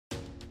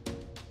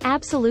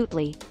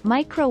Absolutely,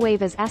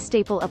 microwave is a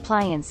staple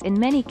appliance in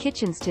many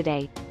kitchens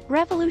today,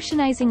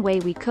 revolutionizing way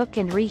we cook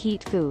and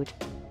reheat food.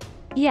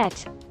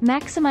 Yet,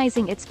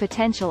 maximizing its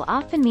potential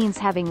often means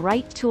having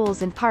right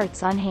tools and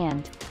parts on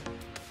hand.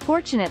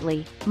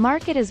 Fortunately,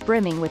 market is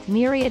brimming with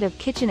myriad of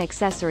kitchen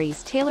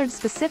accessories tailored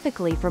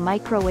specifically for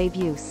microwave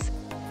use.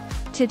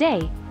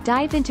 Today,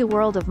 dive into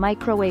world of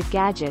microwave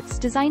gadgets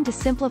designed to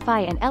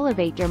simplify and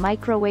elevate your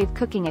microwave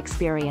cooking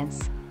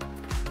experience.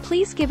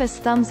 Please give us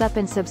thumbs up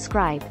and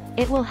subscribe,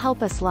 it will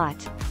help us lot.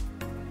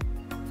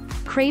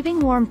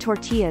 Craving warm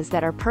tortillas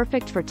that are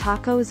perfect for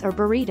tacos or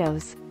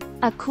burritos?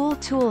 A cool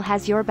tool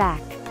has your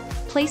back.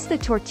 Place the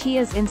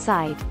tortillas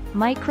inside,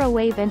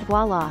 microwave and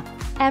voila!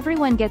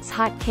 Everyone gets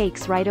hot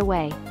cakes right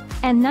away.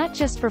 And not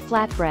just for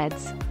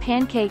flatbreads,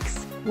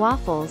 pancakes,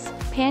 waffles,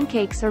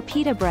 pancakes or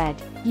pita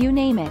bread, you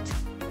name it.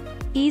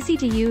 Easy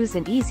to use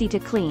and easy to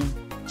clean.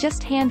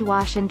 Just hand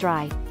wash and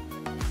dry.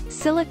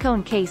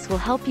 Silicone case will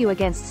help you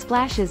against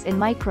splashes in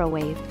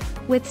microwave.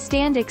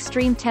 Withstand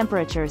extreme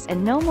temperatures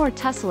and no more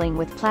tussling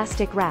with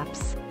plastic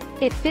wraps.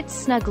 It fits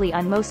snugly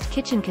on most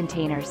kitchen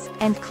containers,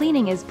 and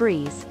cleaning is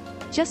breeze.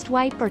 Just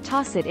wipe or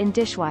toss it in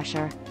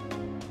dishwasher.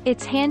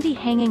 Its handy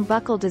hanging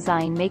buckle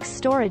design makes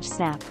storage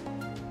snap.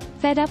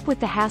 Fed up with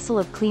the hassle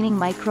of cleaning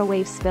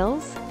microwave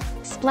spills?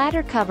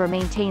 Splatter Cover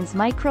maintains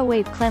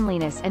microwave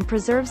cleanliness and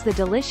preserves the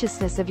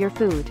deliciousness of your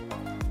food.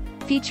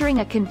 Featuring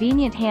a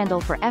convenient handle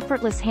for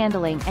effortless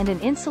handling and an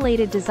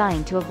insulated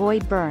design to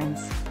avoid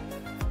burns.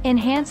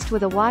 Enhanced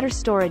with a water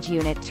storage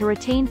unit to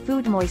retain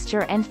food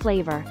moisture and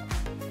flavor.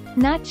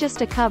 Not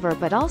just a cover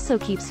but also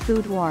keeps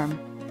food warm.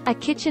 A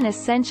kitchen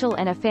essential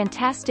and a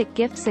fantastic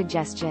gift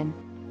suggestion.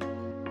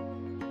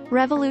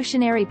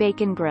 Revolutionary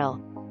Bacon Grill.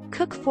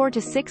 Cook 4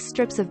 to 6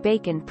 strips of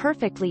bacon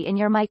perfectly in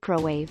your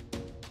microwave.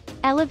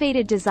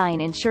 Elevated design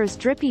ensures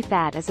drippy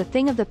fat is a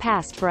thing of the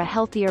past for a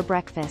healthier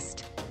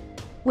breakfast.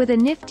 With a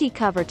nifty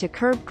cover to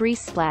curb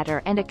grease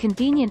splatter and a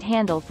convenient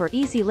handle for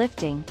easy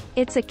lifting,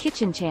 it's a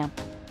kitchen champ.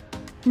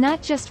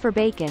 Not just for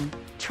bacon,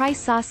 try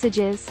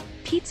sausages,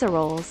 pizza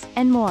rolls,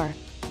 and more.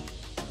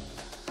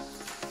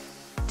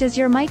 Does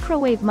your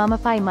microwave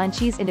mummify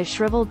munchies into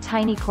shriveled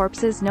tiny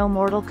corpses no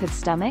mortal could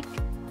stomach?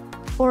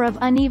 Or of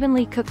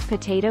unevenly cooked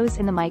potatoes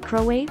in the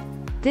microwave?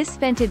 This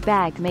vented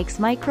bag makes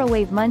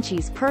microwave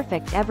munchies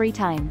perfect every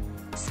time.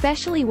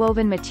 Specially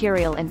woven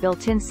material and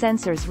built-in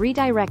sensors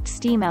redirect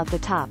steam out the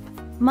top,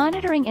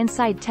 monitoring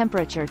inside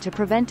temperature to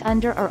prevent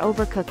under or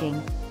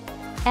overcooking.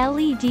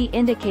 LED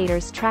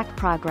indicators track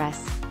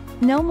progress.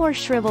 No more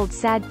shriveled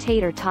sad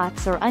tater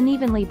tots or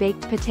unevenly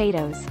baked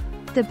potatoes.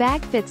 The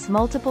bag fits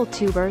multiple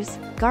tubers,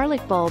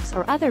 garlic bulbs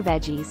or other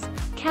veggies,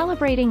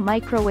 calibrating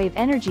microwave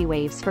energy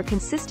waves for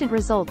consistent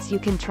results you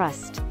can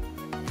trust.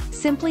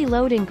 Simply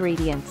load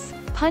ingredients,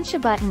 punch a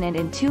button and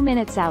in 2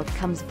 minutes out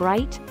comes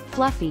bright,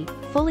 fluffy,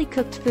 fully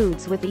cooked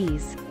foods with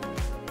ease.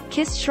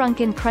 Kiss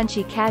shrunken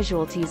crunchy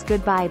casualties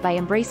goodbye by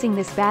embracing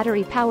this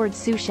battery-powered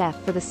sous chef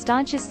for the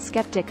staunchest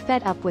skeptic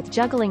fed up with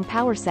juggling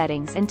power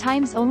settings and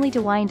times only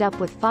to wind up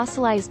with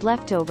fossilized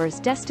leftovers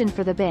destined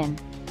for the bin.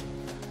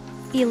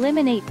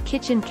 Eliminate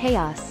kitchen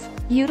chaos.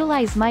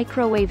 Utilize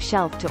microwave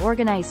shelf to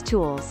organize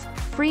tools,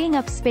 freeing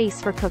up space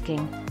for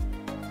cooking.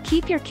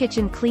 Keep your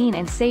kitchen clean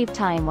and save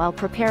time while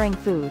preparing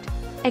food.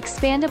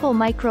 Expandable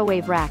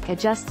microwave rack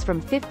adjusts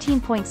from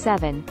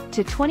 15.7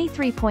 to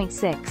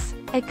 23.6.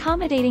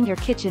 Accommodating your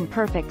kitchen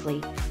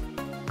perfectly.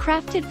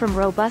 Crafted from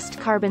robust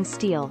carbon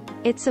steel,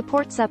 it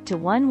supports up to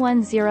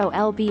 110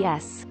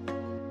 lbs.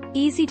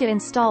 Easy to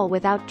install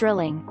without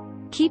drilling.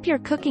 Keep your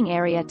cooking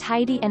area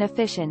tidy and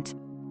efficient.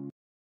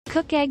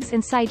 Cook eggs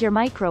inside your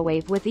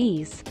microwave with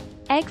ease.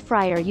 Egg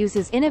fryer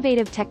uses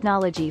innovative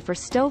technology for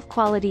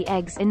stove-quality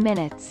eggs in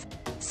minutes.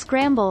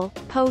 Scramble,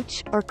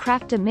 poach, or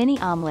craft a mini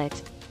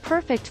omelette,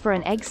 perfect for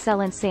an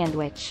egg-salad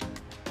sandwich.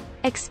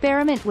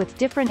 Experiment with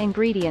different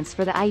ingredients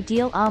for the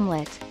ideal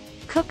omelette.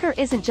 Cooker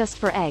isn't just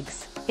for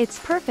eggs, it's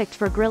perfect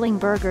for grilling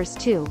burgers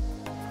too.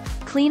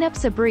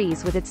 Cleanup's a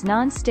breeze with its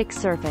non-stick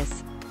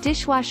surface,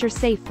 dishwasher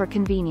safe for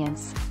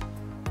convenience.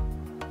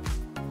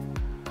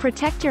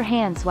 Protect your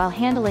hands while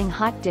handling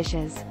hot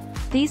dishes.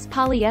 These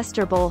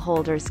polyester bowl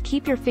holders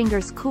keep your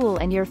fingers cool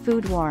and your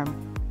food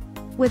warm.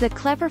 With a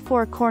clever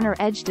 4-corner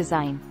edge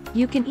design,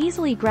 you can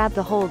easily grab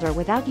the holder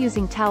without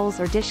using towels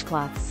or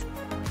dishcloths.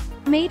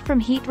 Made from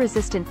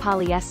heat-resistant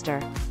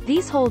polyester,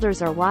 these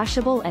holders are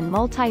washable and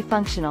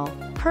multi-functional,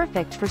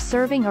 perfect for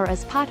serving or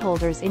as pot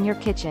holders in your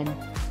kitchen.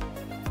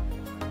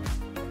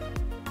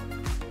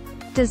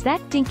 Does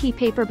that dinky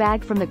paper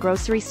bag from the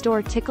grocery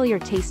store tickle your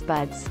taste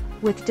buds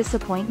with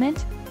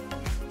disappointment?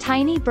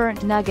 Tiny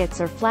burnt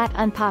nuggets or flat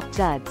unpopped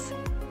duds?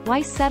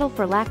 Why settle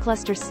for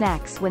lackluster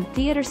snacks when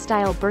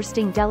theater-style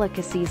bursting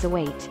delicacies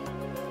await?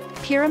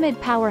 Pyramid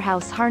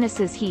Powerhouse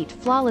harnesses heat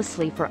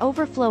flawlessly for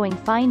overflowing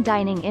fine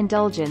dining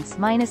indulgence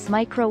minus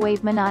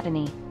microwave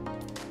monotony.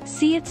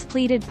 See its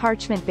pleated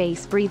parchment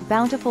base breathe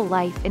bountiful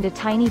life into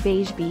tiny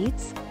beige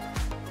beads?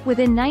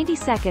 Within 90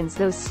 seconds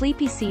those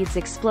sleepy seeds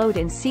explode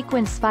in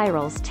sequin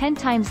spirals 10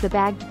 times the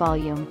bagged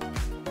volume.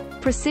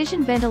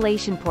 Precision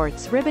ventilation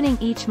ports ribboning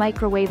each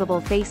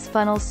microwavable face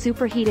funnels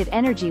superheated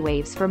energy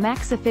waves for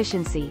max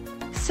efficiency,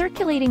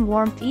 circulating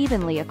warmth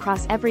evenly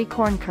across every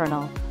corn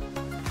kernel.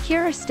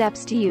 Here are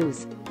steps to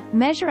use.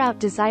 Measure out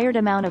desired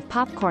amount of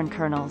popcorn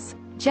kernels.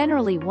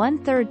 Generally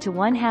 1/3 to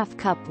 1/2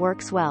 cup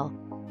works well.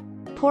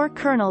 Pour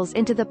kernels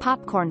into the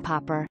popcorn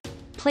popper.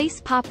 Place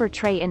popper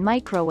tray in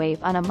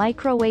microwave on a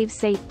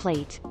microwave-safe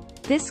plate.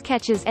 This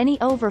catches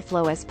any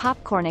overflow as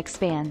popcorn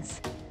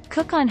expands.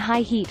 Cook on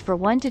high heat for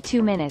 1 to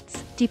 2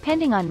 minutes,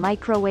 depending on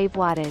microwave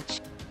wattage.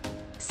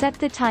 Set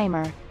the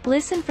timer.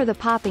 Listen for the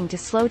popping to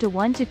slow to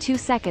 1 to 2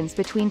 seconds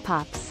between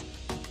pops.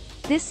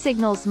 This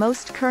signals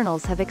most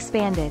kernels have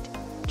expanded.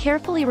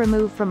 Carefully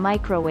remove from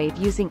microwave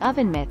using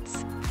oven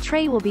mitts.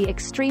 Tray will be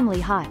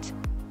extremely hot.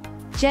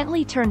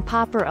 Gently turn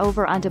popper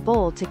over onto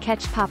bowl to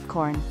catch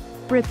popcorn.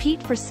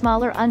 Repeat for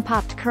smaller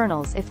unpopped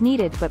kernels if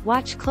needed, but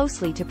watch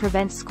closely to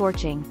prevent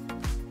scorching.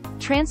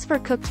 Transfer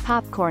cooked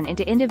popcorn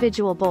into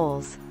individual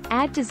bowls.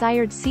 Add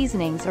desired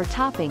seasonings or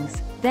toppings,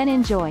 then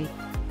enjoy.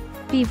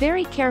 Be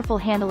very careful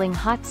handling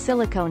hot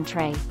silicone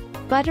tray.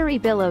 Buttery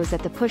billows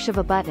at the push of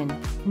a button.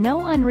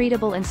 No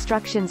unreadable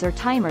instructions or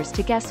timers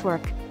to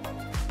guesswork.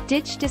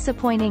 Ditch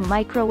disappointing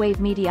microwave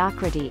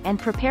mediocrity and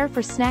prepare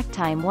for snack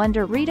time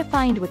wonder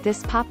redefined with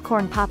this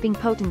popcorn popping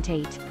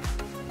potentate.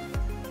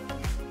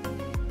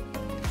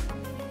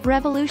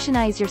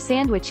 Revolutionize your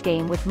sandwich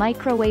game with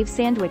Microwave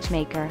Sandwich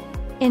Maker.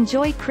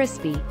 Enjoy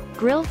crispy,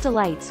 grilled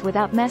delights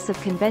without mess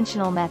of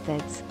conventional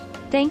methods.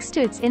 Thanks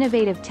to its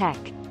innovative tech,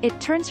 it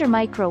turns your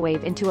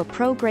microwave into a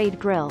pro-grade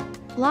grill,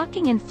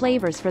 locking in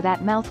flavors for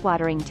that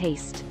mouth-watering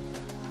taste.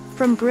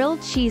 From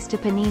grilled cheese to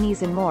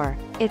paninis and more,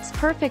 it's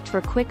perfect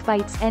for quick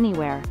bites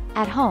anywhere,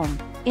 at home,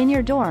 in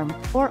your dorm,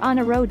 or on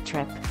a road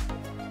trip.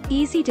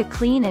 Easy to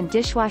clean and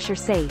dishwasher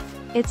safe,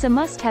 it's a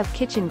must-have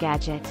kitchen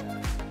gadget.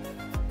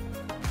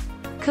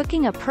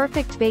 Cooking a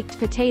perfect baked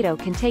potato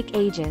can take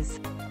ages.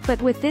 But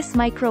with this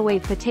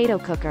microwave potato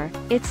cooker,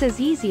 it's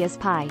as easy as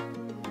pie.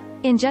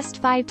 In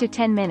just 5 to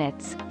 10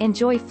 minutes,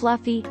 enjoy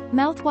fluffy,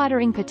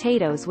 mouth-watering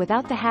potatoes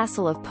without the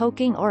hassle of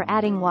poking or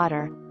adding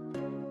water.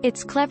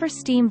 Its clever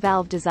steam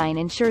valve design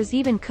ensures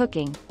even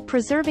cooking,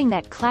 preserving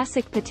that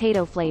classic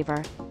potato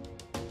flavor.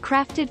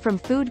 Crafted from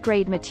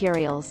food-grade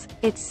materials,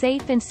 it's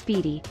safe and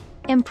speedy.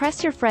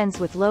 Impress your friends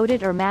with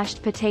loaded or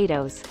mashed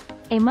potatoes.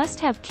 A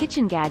must-have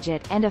kitchen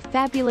gadget and a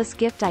fabulous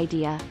gift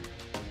idea.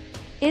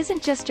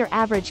 Isn't just your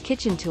average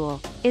kitchen tool,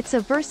 it's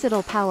a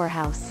versatile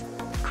powerhouse.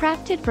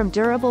 Crafted from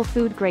durable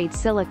food-grade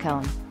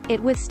silicone,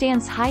 it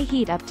withstands high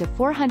heat up to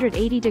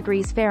 480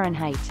 degrees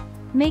Fahrenheit,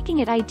 making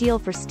it ideal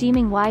for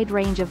steaming wide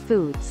range of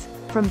foods,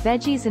 from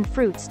veggies and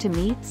fruits to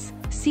meats,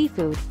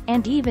 seafood,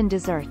 and even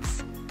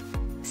desserts.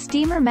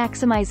 Steamer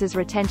maximizes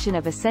retention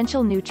of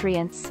essential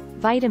nutrients,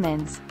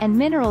 vitamins, and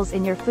minerals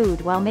in your food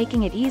while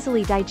making it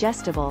easily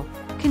digestible,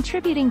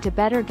 contributing to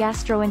better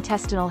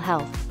gastrointestinal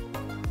health.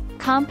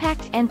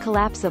 Compact and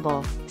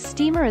collapsible,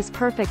 steamer is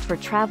perfect for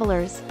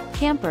travelers,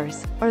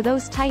 campers, or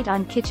those tight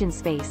on kitchen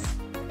space.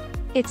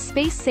 Its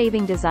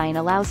space-saving design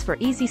allows for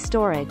easy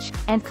storage,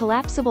 and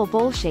collapsible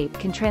bowl shape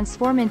can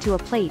transform into a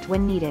plate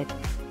when needed.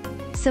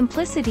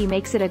 Simplicity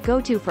makes it a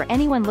go-to for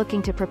anyone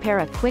looking to prepare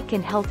a quick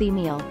and healthy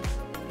meal.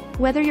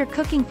 Whether you're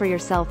cooking for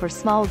yourself or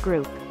small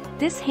group,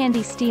 this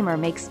handy steamer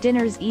makes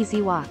dinner's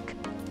easy walk.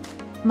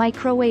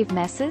 Microwave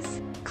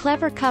messes?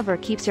 Clever cover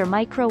keeps your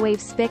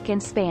microwave spick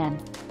and span.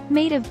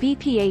 Made of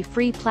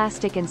BPA-free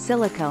plastic and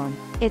silicone,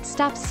 it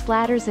stops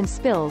splatters and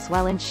spills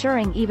while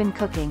ensuring even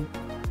cooking.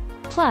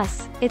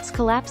 Plus, its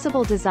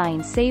collapsible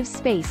design saves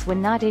space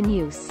when not in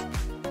use.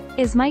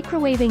 Is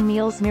microwaving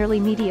meals merely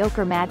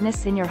mediocre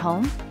madness in your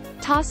home?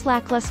 Toss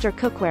lackluster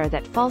cookware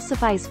that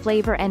falsifies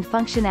flavor and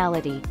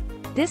functionality.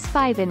 This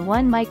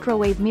 5-in-1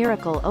 microwave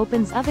miracle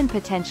opens oven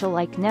potential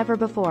like never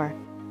before.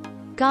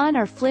 Gone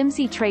are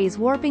flimsy trays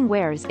warping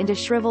wares into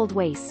shriveled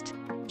waste.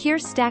 Here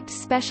stacked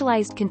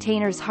specialized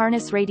containers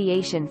harness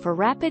radiation for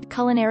rapid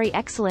culinary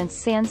excellence.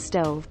 Sand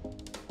stove.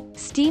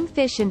 Steam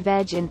fish and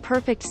veg in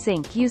perfect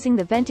sync using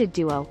the vented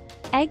duo.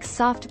 Eggs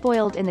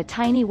soft-boiled in the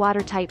tiny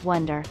watertight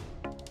wonder.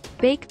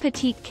 Bake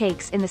petite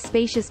cakes in the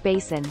spacious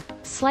basin.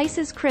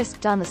 Slices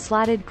crisped on the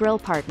slotted grill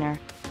partner.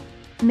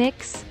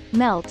 Mix,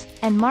 melt,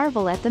 and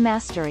marvel at the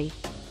mastery.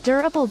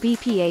 Durable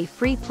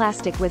BPA-free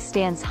plastic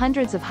withstands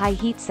hundreds of high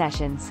heat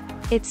sessions.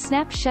 Its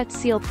snap-shut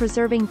seal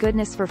preserving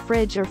goodness for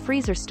fridge or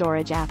freezer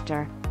storage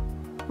after.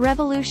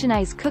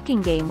 Revolutionize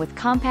cooking game with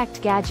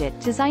compact gadget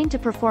designed to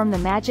perform the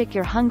magic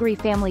your hungry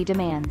family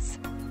demands.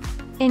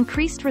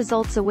 Increased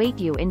results await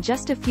you in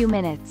just a few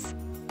minutes.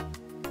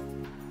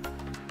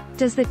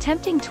 Does the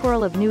tempting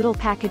twirl of noodle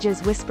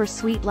packages whisper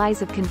sweet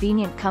lies of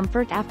convenient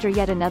comfort after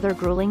yet another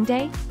grueling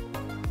day?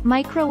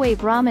 Microwave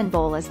ramen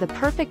bowl is the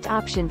perfect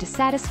option to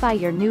satisfy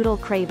your noodle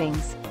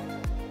cravings.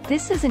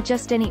 This isn't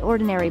just any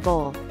ordinary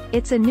bowl,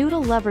 it's a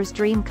noodle lover's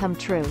dream come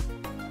true.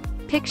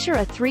 Picture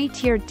a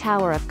 3-tiered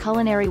tower of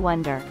culinary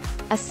wonder,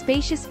 a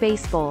spacious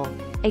base bowl,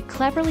 a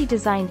cleverly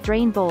designed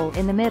drain bowl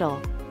in the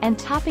middle, and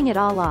topping it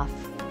all off,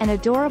 an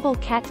adorable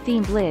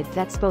cat-themed lid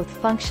that's both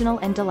functional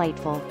and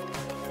delightful.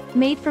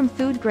 Made from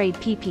food-grade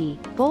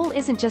PP, Bowl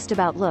isn't just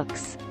about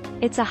looks.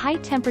 It's a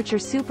high-temperature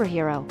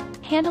superhero,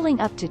 handling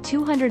up to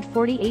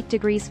 248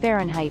 degrees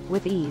Fahrenheit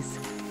with ease.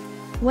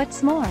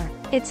 What's more,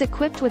 it's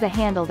equipped with a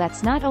handle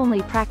that's not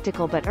only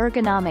practical but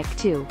ergonomic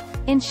too,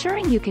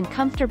 ensuring you can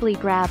comfortably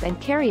grab and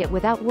carry it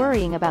without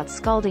worrying about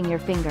scalding your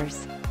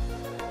fingers.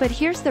 But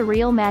here's the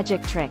real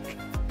magic trick.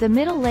 The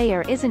middle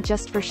layer isn't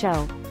just for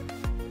show.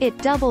 It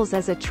doubles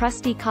as a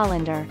trusty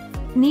colander.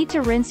 Need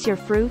to rinse your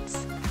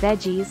fruits,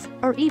 veggies,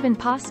 or even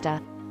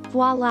pasta?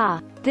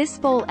 Voila! This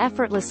bowl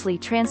effortlessly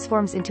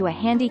transforms into a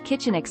handy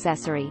kitchen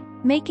accessory,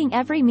 making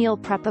every meal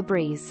prep a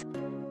breeze.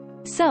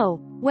 So,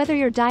 whether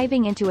you're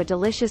diving into a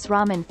delicious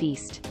ramen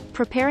feast,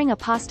 preparing a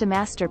pasta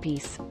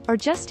masterpiece, or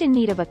just in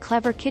need of a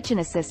clever kitchen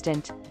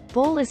assistant,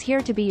 Bowl is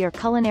here to be your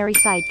culinary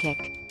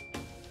sidekick.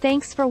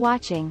 Thanks for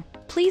watching.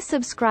 Please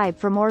subscribe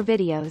for more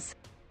videos.